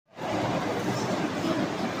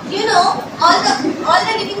You know, all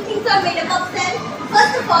the living things are made up of cells.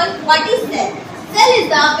 First of all, what is cell? Cell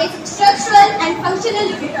is the basic structural and functional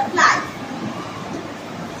unit of life.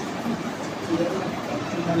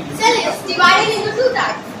 Cell is divided into two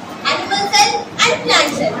types, animal cell and plant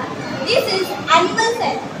cell. This is animal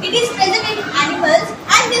cell. It is present in animals,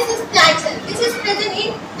 and this is plant cell. This is present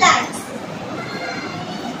in plants.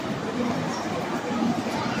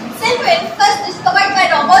 Cell was first discovered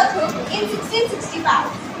by Robert Hooke in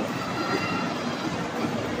 1665.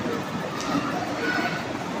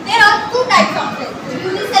 There are two types of cells,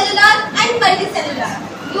 unicellular and multicellular.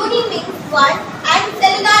 Uni means one and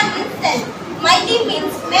cellular means cell. Multi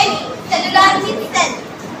means many, cellular means cell.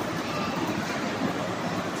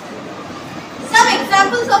 Some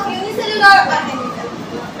examples of unicellular organisms: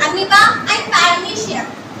 amoeba and paramecium.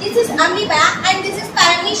 This is amoeba and this is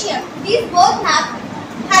paramecium. These both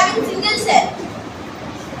having single cell.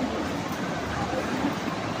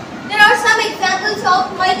 There are some examples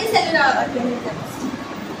of multicellular organisms.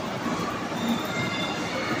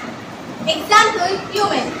 Example: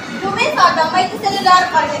 human. Humans are the multicellular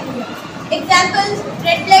organisms. Examples: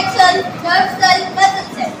 red blood cell, nerve cell, muscle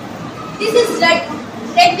cell. This is red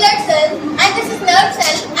blood cell, and this is nerve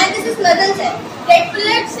cell, and this is muscle cell. Red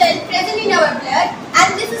blood cell present in our blood, and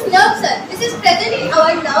this is nerve cell. This is present in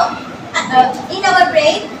our nerve, in our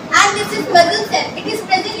brain, and this is muscle cell. It is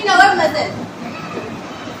present in our muscle.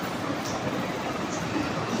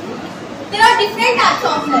 There are different types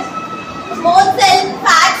of cells: bone cell,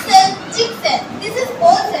 fat cell, chick cell. This is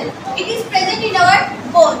bone cell. It is present in our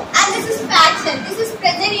bone, and this is fat cell. This is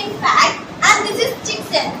present in fat, and this is chick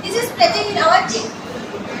cell. This is present in our chick.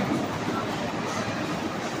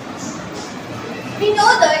 We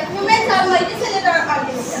know that humans are multicellular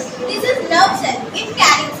organisms. This is nerve cell. It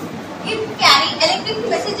carries electric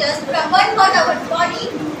messages from one part of our body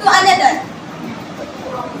to another.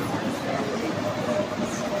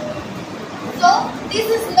 So this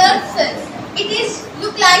is nerve cells. It is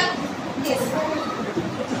look like this.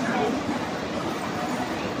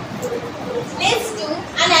 Let's do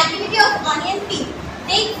an activity of onion peel.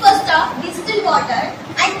 Take first off distilled water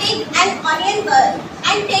and take an onion bulb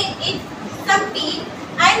and take it some peel,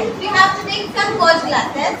 and we have to take some watch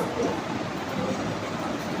glasses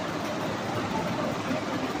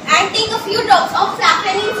and take a few drops of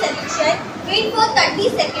saffron in solution. Wait for 30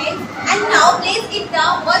 seconds and now place it the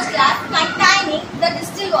watch glass containing the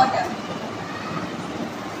distilled water.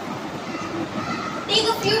 Take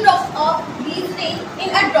a few drops of glycerin in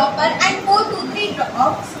a dropper and pour 2-3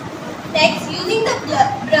 drops. Next, using the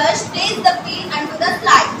brush, place the peel onto the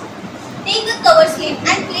slide. Take a cover slip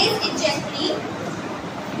and place it gently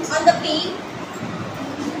on the peel.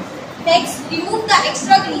 Next, remove the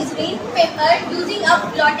extra glycerin paper using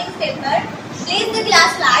a blotting paper. Place the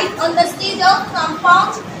glass slide on the stage of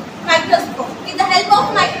compound microscope. With the help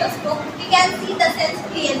of microscope, we can see the cells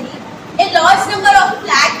clearly. A large number of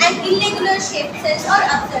flat and irregular shaped cells are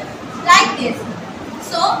observed, like this.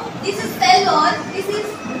 So, this is cell wall, this is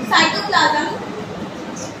cytoplasm.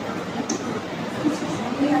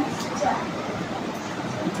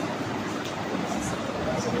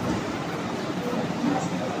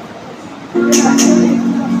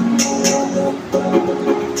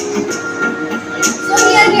 So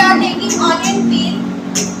here we are taking onion peel.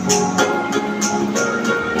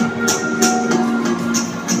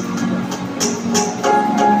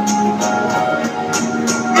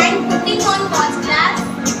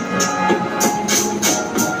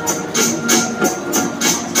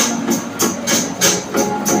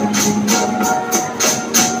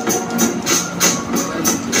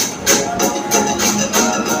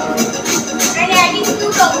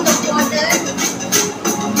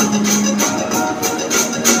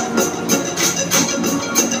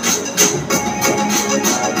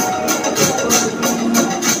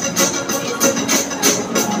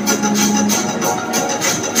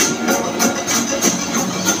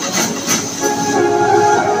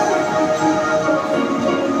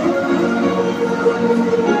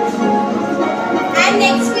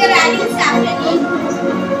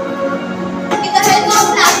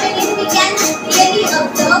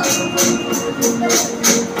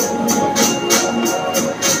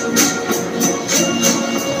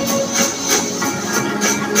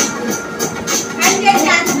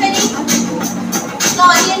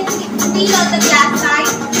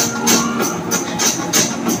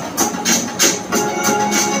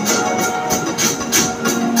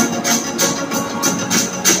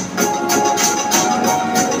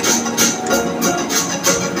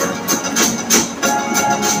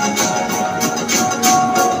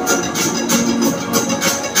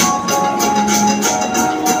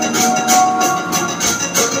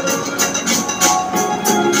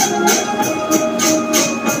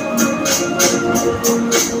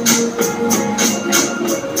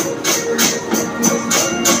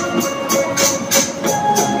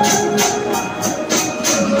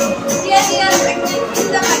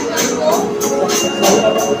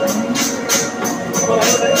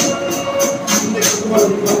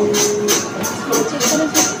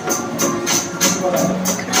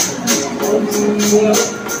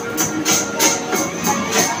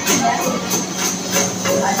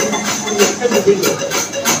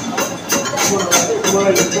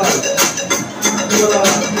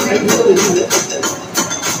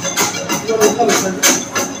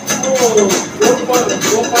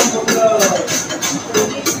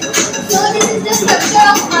 this is the structure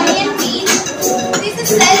of onion bean. This is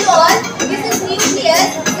cell wall, this is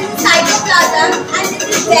nucleus, this is cytoplasm, and this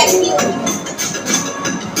is vacuole.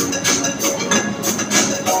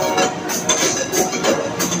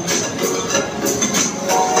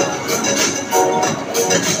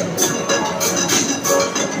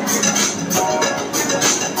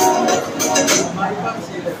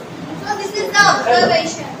 So this is the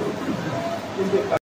observation.